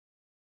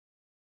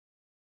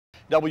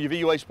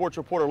WVUA sports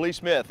reporter Lee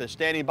Smith is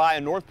standing by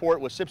in Northport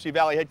with Sipsey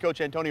Valley head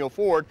coach Antonio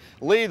Ford.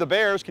 Lee, the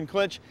Bears can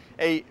clinch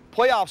a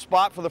playoff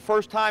spot for the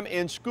first time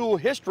in school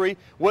history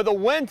with a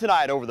win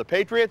tonight over the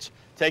Patriots.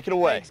 Take it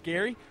away. Thanks,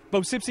 Gary.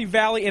 Both Sipsey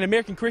Valley and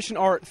American Christian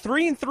are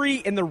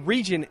 3-3 in the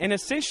region, and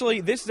essentially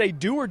this is a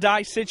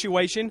do-or-die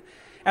situation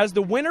as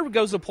the winner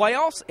goes to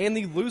playoffs and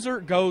the loser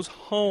goes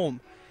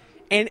home.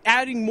 And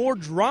adding more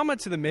drama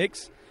to the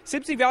mix,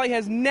 Sipsey Valley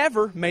has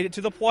never made it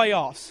to the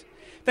playoffs.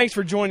 Thanks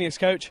for joining us,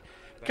 Coach.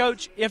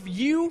 Coach, if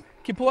you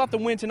can pull out the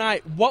win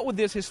tonight, what would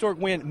this historic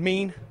win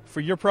mean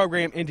for your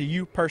program and to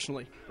you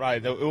personally?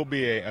 Right, it will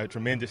be a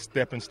tremendous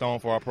stepping stone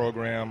for our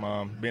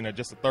program. Being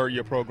just a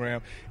third-year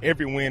program,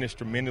 every win is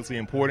tremendously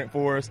important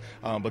for us,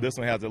 but this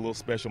one has a little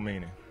special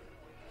meaning.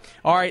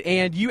 All right,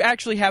 and you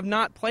actually have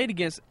not played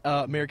against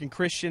American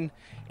Christian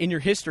in your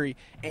history,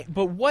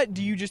 but what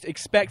do you just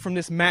expect from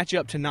this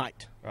matchup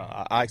tonight?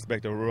 I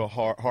expect a real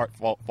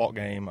hard-fought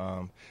game.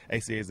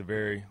 ACA is a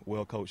very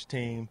well-coached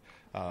team.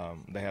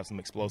 They have some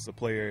explosive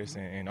players,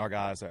 and our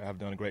guys have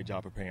done a great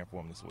job preparing for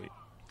them this week.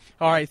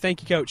 All right,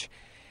 thank you, Coach.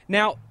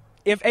 Now,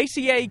 if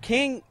ACA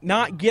can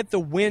not get the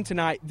win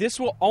tonight, this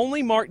will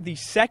only mark the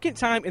second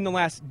time in the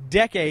last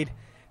decade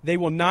they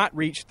will not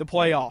reach the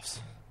playoffs.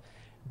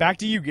 Back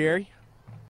to you, Gary.